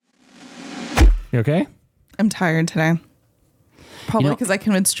You okay? I'm tired today. Probably because I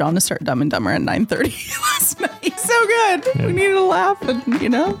convinced John to start Dumb and Dumber at 9:30 last night. He's so good. Yeah. We needed to laugh, and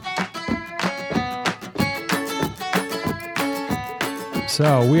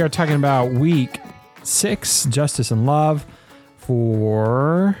So we are talking about week 6, Justice and Love,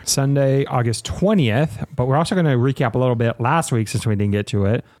 for Sunday, August 20th. But we're also going to recap a little bit last week since we didn't get to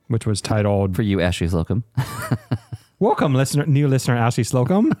it, which was titled... For you, Ashley Slocum. Welcome, new listener, Ashley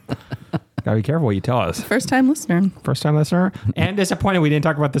Slocum. Gotta be careful what you tell us. First time listener. And disappointed we didn't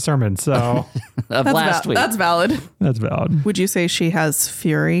talk about the sermon, so... of last week. That's valid. That's valid. Would you say she has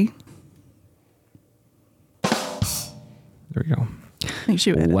fury? There we go. I think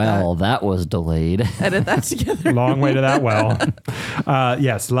she would edit that was delayed. edit that together. Long way to that well.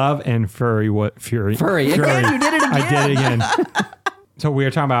 Yes, love and furry. What fury? Furry. Fury. You did it again. I did it again. So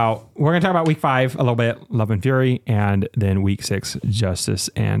we're going to talk about week 5 a little bit, Love and Fury, and then week 6, Justice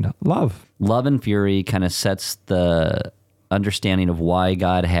and Love. Love and Fury kind of sets the understanding of why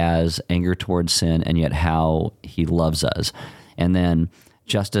God has anger towards sin and yet how he loves us. And then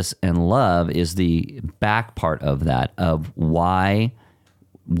Justice and Love is the back part of that, of why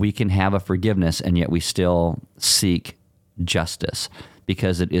we can have a forgiveness and yet we still seek justice,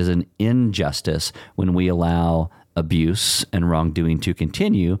 because it is an injustice when we allow abuse and wrongdoing to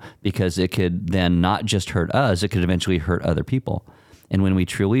continue, because it could then not just hurt us, it could eventually hurt other people. And when we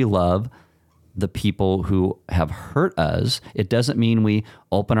truly love the people who have hurt us, it doesn't mean we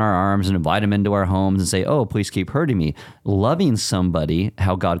open our arms and invite them into our homes and say, oh, please keep hurting me. Loving somebody,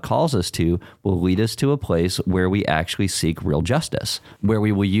 how God calls us to, will lead us to a place where we actually seek real justice, where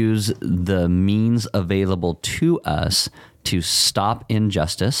we will use the means available to us to stop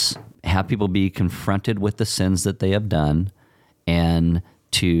injustice, have people be confronted with the sins that they have done, and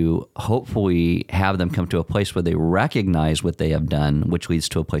to hopefully have them come to a place where they recognize what they have done, which leads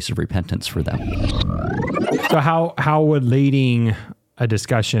to a place of repentance for them. So how would leading a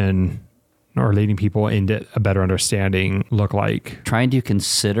discussion or leading people into a better understanding look like? Trying to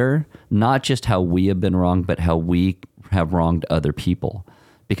consider not just how we have been wronged, but how we have wronged other people,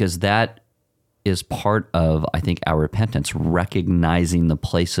 because that is part of, I think, our repentance, recognizing the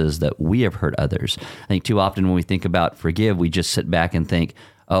places that we have hurt others. I think too often when we think about forgive, we just sit back and think,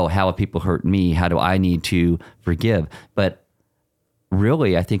 oh, how have people hurt me? How do I need to forgive? But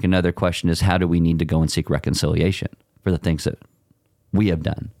really, I think another question is, how do we need to go and seek reconciliation for the things that we have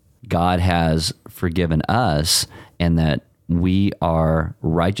done? God has forgiven us, and that we are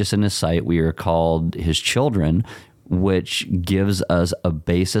righteous in his sight. We are called his children, which gives us a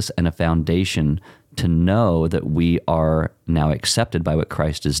basis and a foundation to know that we are now accepted by what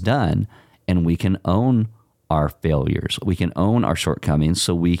Christ has done, and we can own our failures. We can own our shortcomings,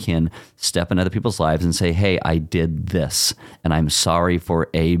 so we can step in other people's lives and say, hey, I did this, and I'm sorry for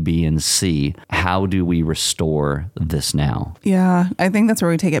A, B, and C. How do we restore this now? Yeah, I think that's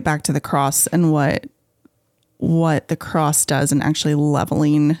where we take it back to the cross and what the cross does, and actually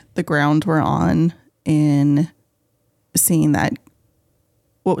leveling the ground we're on in seeing that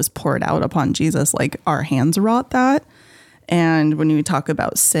what was poured out upon Jesus, like our hands wrought that. And when we talk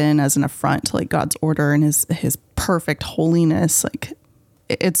about sin as an affront to like God's order and his perfect holiness, like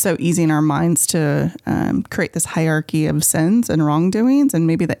it's so easy in our minds to create this hierarchy of sins and wrongdoings. And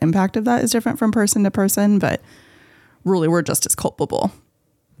maybe the impact of that is different from person to person, but really we're just as culpable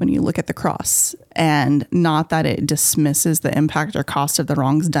when you look at the cross. And not that it dismisses the impact or cost of the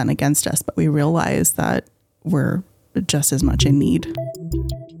wrongs done against us, but we realize that we're just as much in need.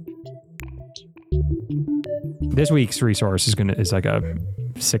 This week's resource is like a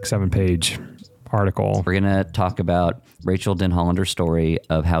 6-7 page article. We're going to talk about Rachel Denhollander's story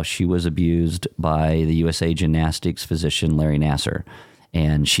of how she was abused by the USA Gymnastics physician Larry Nassar.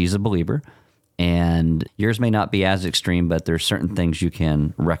 And she's a believer. And yours may not be as extreme, but there's certain things you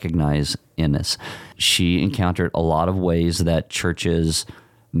can recognize in this. She encountered a lot of ways that churches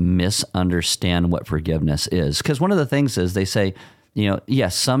misunderstand what forgiveness is. Because one of the things is they say,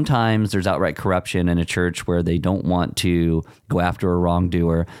 yes, sometimes there's outright corruption in a church where they don't want to go after a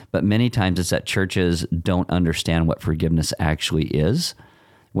wrongdoer, but many times it's that churches don't understand what forgiveness actually is.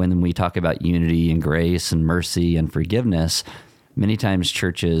 When we talk about unity and grace and mercy and forgiveness, many times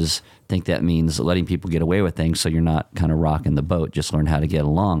churches think that means letting people get away with things so you're not kind of rocking the boat, just learn how to get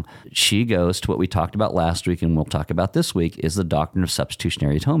along. She goes to what we talked about last week and we'll talk about this week, is the doctrine of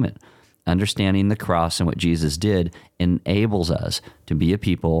substitutionary atonement. Understanding the cross and what Jesus did enables us to be a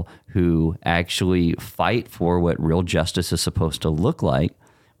people who actually fight for what real justice is supposed to look like,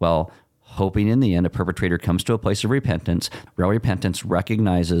 while hoping in the end a perpetrator comes to a place of repentance. Real repentance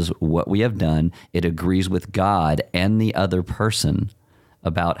recognizes what we have done. It agrees with God and the other person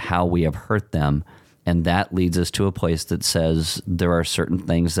about how we have hurt them. And that leads us to a place that says there are certain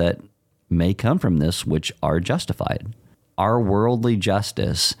things that may come from this which are justified. Our worldly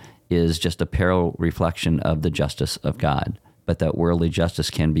justice is just a parallel reflection of the justice of God. But that worldly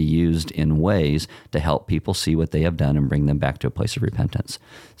justice can be used in ways to help people see what they have done and bring them back to a place of repentance.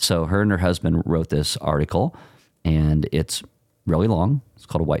 So her and her husband wrote this article, and it's really long. It's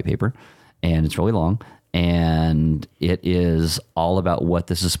called a white paper, and it's really long. And it is all about what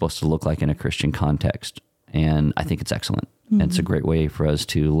this is supposed to look like in a Christian context. And I think it's excellent. And it's a great way for us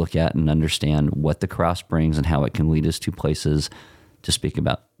to look at and understand what the cross brings and how it can lead us to places to speak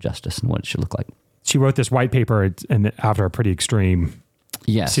about justice and what it should look like. She wrote this white paper and after a pretty extreme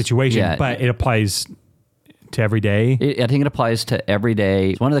situation, but it applies to every day. I think it applies to every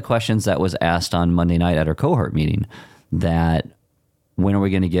day. One of the questions that was asked on Monday night at our cohort meeting, that when are we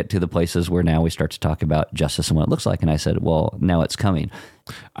going to get to the places where now we start to talk about justice and what it looks like? And I said, well, now it's coming.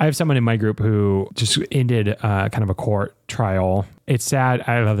 I have someone in my group who just ended kind of a court trial. It's sad.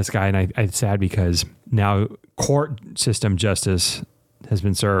 I love this guy, and it's sad because now court system justice has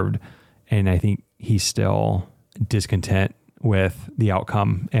been served, and I think he's still discontent with the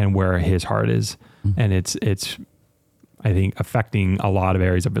outcome and where his heart is. And it's I think affecting a lot of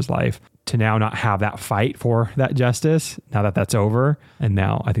areas of his life to now not have that fight for that justice now that that's over. And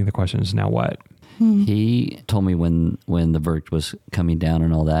now I think the question is now what? He told me when the verdict was coming down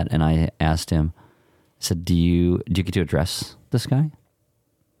and all that, and I asked him, I said, do you get to address this guy?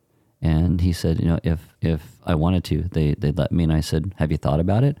 And he said, if I wanted to, they'd let me. And I said, have you thought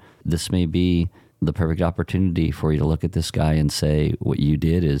about it? This may be the perfect opportunity for you to look at this guy and say, what you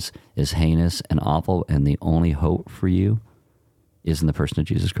did is heinous and awful, and the only hope for you is in the person of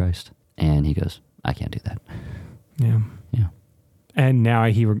Jesus Christ. And he goes, I can't do that. Yeah. And now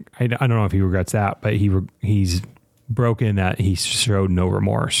I don't know if he regrets that, but he's broken that he showed no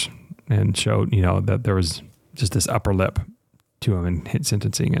remorse and showed, that there was just this upper lip to him in his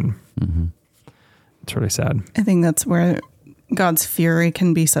sentencing. And it's really sad. I think that's where God's fury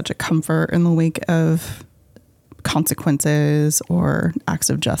can be such a comfort in the wake of consequences or acts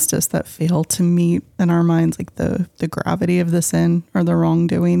of justice that fail to meet in our minds, like the gravity of the sin or the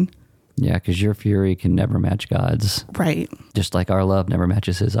wrongdoing. Yeah, because your fury can never match God's. Right. Just like our love never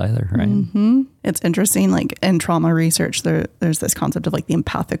matches his either, right? Mm-hmm. It's interesting, like in trauma research, there's this concept of like the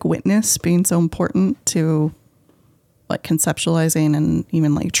empathic witness being so important to like conceptualizing and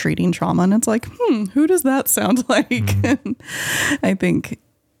even like treating trauma. And it's like, who does that sound like? And I think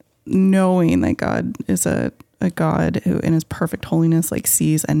knowing that God is a God who in his perfect holiness like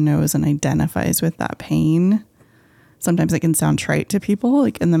sees and knows and identifies with that pain. Sometimes it can sound trite to people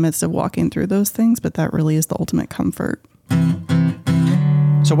like in the midst of walking through those things, but that really is the ultimate comfort.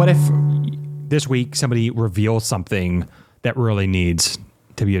 So what if this week somebody reveals something that really needs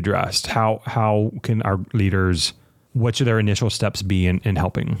to be addressed? How can our leaders, what should their initial steps be in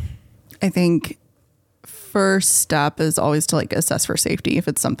helping? I think first step is always to like assess for safety. If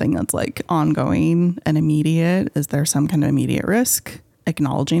it's something that's like ongoing and immediate, is there some kind of immediate risk?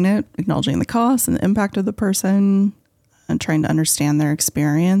 Acknowledging it, acknowledging the cost and the impact of the person, and trying to understand their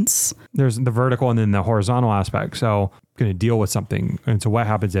experience. There's the vertical and then the horizontal aspect. So going to deal with something. And so what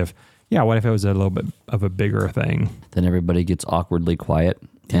happens what if it was a little bit of a bigger thing? Then everybody gets awkwardly quiet.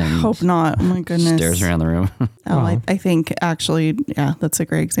 And I hope not. Oh my goodness. Stares around the room. I think actually, that's a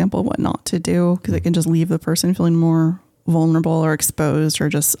great example of what not to do, because it can just leave the person feeling more vulnerable or exposed or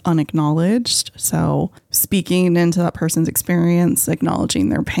just unacknowledged. So speaking into that person's experience, acknowledging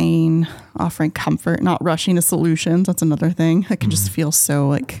their pain, offering comfort, not rushing to solutions. That's another thing. It can just feel so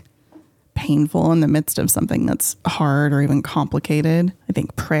like painful in the midst of something that's hard or even complicated. I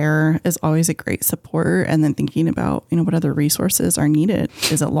think prayer is always a great support. And then thinking about, what other resources are needed.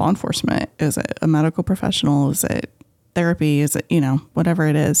 Is it law enforcement? Is it a medical professional? Is it therapy? Is it, whatever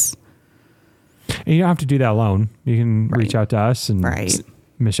it is. And you don't have to do that alone. You can reach out to us. And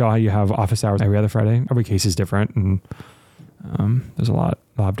Michelle, you have office hours every other Friday. Every case is different. And there's a lot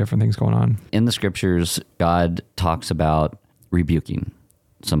of different things going on. In the scriptures, God talks about rebuking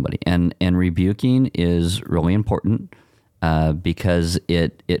somebody. And rebuking is really important because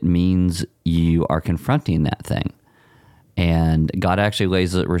it means you are confronting that thing. And God actually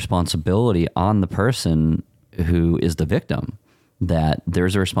lays the responsibility on the person who is the victim, that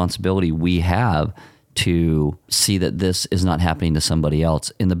there's a responsibility we have to see that this is not happening to somebody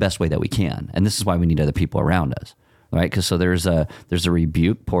else in the best way that we can. And this is why we need other people around us, right? Because so there's a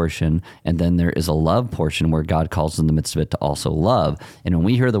rebuke portion, and then there is a love portion where God calls in the midst of it to also love. And when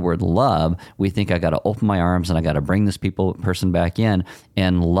we hear the word love, we think I got to open my arms and I got to bring this person back in.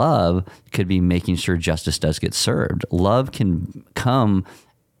 And love could be making sure justice does get served. Love can come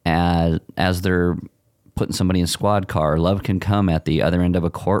as they're putting somebody in a squad car. Love can come at the other end of a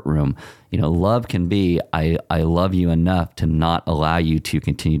courtroom. Love can be, I love you enough to not allow you to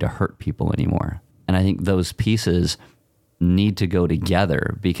continue to hurt people anymore. And I think those pieces need to go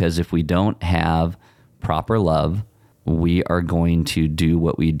together, because if we don't have proper love, we are going to do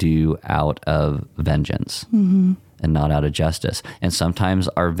what we do out of vengeance and not out of justice. And sometimes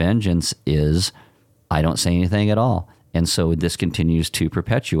our vengeance is, I don't say anything at all. And so this continues to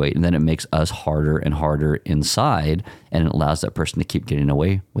perpetuate, and then it makes us harder and harder inside, and it allows that person to keep getting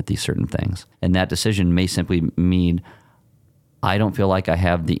away with these certain things. And that decision may simply mean, I don't feel like I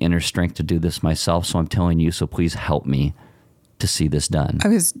have the inner strength to do this myself, so I'm telling you, so please help me to see this done. I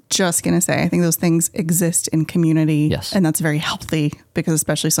was just going to say, I think those things exist in community. Yes. And that's very healthy, because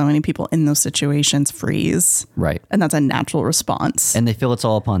especially so many people in those situations freeze. Right. And that's a natural response. And they feel it's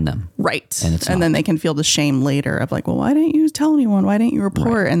all upon them. Right. And it's not. then they can feel the shame later of like, well, why didn't you tell anyone? Why didn't you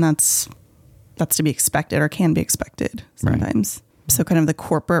report? Right. And that's to be expected, or can be expected sometimes. Right. So kind of the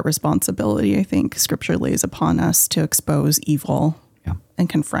corporate responsibility, I think Scripture lays upon us to expose evil and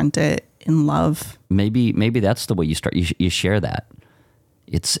confront it in love. Maybe that's the way you start. You share that.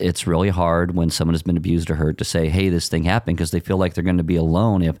 It's really hard when someone has been abused or hurt to say, hey, this thing happened, because they feel like they're going to be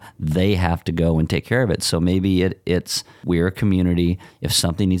alone if they have to go and take care of it. So maybe it's we're a community. If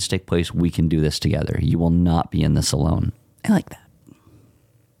something needs to take place, we can do this together. You will not be in this alone. I like that.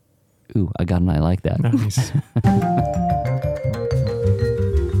 Ooh, I got an I like that. Nice.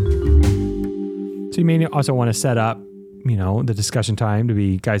 So you may also want to set up, the discussion time to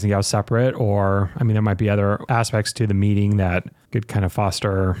be guys and gals separate, or, there might be other aspects to the meeting that could kind of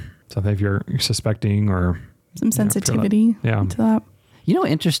foster something if you're suspecting, or some sensitivity to that.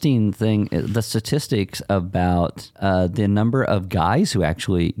 Interesting thing, the statistics about the number of guys who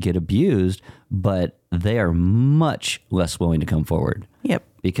actually get abused, but they are much less willing to come forward. Yep.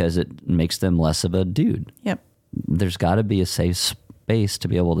 Because it makes them less of a dude. Yep. There's got to be a safe space to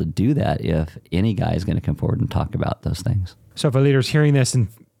be able to do that if any guy is going to come forward and talk about those things. So if a leader's hearing this and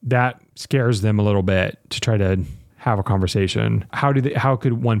that scares them a little bit to try to have a conversation, how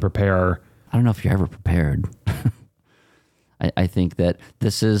could one prepare? I don't know if you're ever prepared. I think that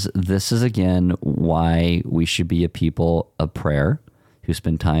this is again why we should be a people of prayer who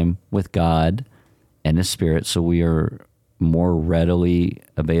spend time with God and His Spirit, so we are more readily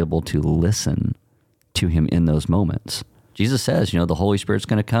available to listen to Him in those moments. Jesus says, the Holy Spirit's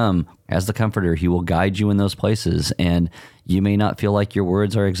going to come as the Comforter. He will guide you in those places, and you may not feel like your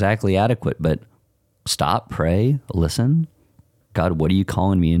words are exactly adequate, but stop, pray, listen. God, what are you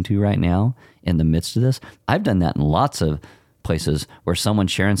calling me into right now in the midst of this? I've done that in lots of places where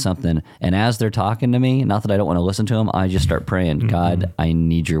someone's sharing something, and as they're talking to me, not that I don't want to listen to them, I just start praying, God, I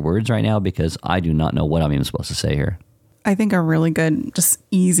need your words right now, because I do not know what I'm even supposed to say here. I think a really good, just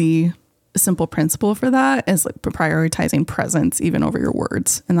easy, simple principle for that is like prioritizing presence even over your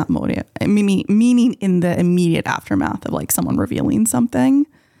words in that moment. Meaning in the immediate aftermath of like someone revealing something.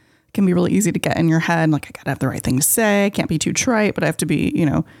 It can be really easy to get in your head, like I gotta have the right thing to say. I can't be too trite, but I have to be,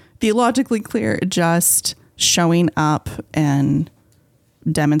 theologically clear. Just showing up and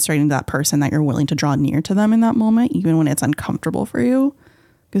demonstrating to that person that you're willing to draw near to them in that moment, even when it's uncomfortable for you,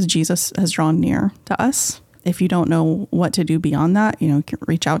 because Jesus has drawn near to us. If you don't know what to do beyond that, you can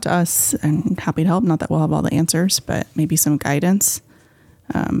reach out to us, and happy to help. Not that we'll have all the answers, but maybe some guidance,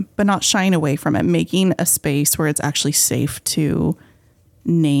 but not shying away from it, making a space where it's actually safe to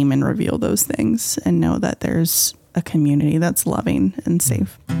name and reveal those things and know that there's a community that's loving and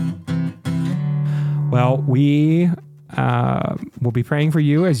safe. Well, we will be praying for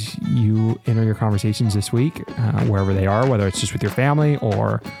you as you enter your conversations this week, wherever they are, whether it's just with your family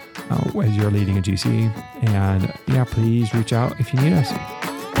or as you're leading a GC. And please reach out if you need us.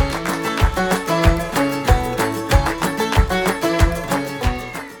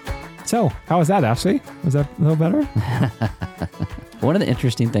 So, how was that, Ashley? Was that a little better? One of the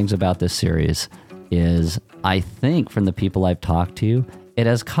interesting things about this series is, I think from the people I've talked to, it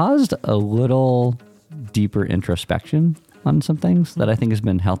has caused a little deeper introspection on some things that I think has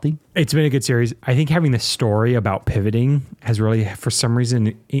been healthy. It's been a good series. I think having the story about pivoting has really, for some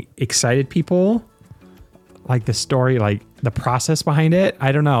reason, excited people. Like the story, like the process behind it.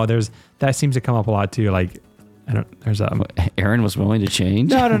 I don't know. That seems to come up a lot too. Like, Aaron was willing to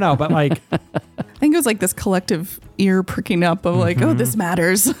change. No. But like, I think it was like this collective, ear pricking up of like, oh, this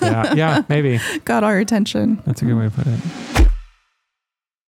matters. Yeah, maybe. Got our attention. That's a good way to put it.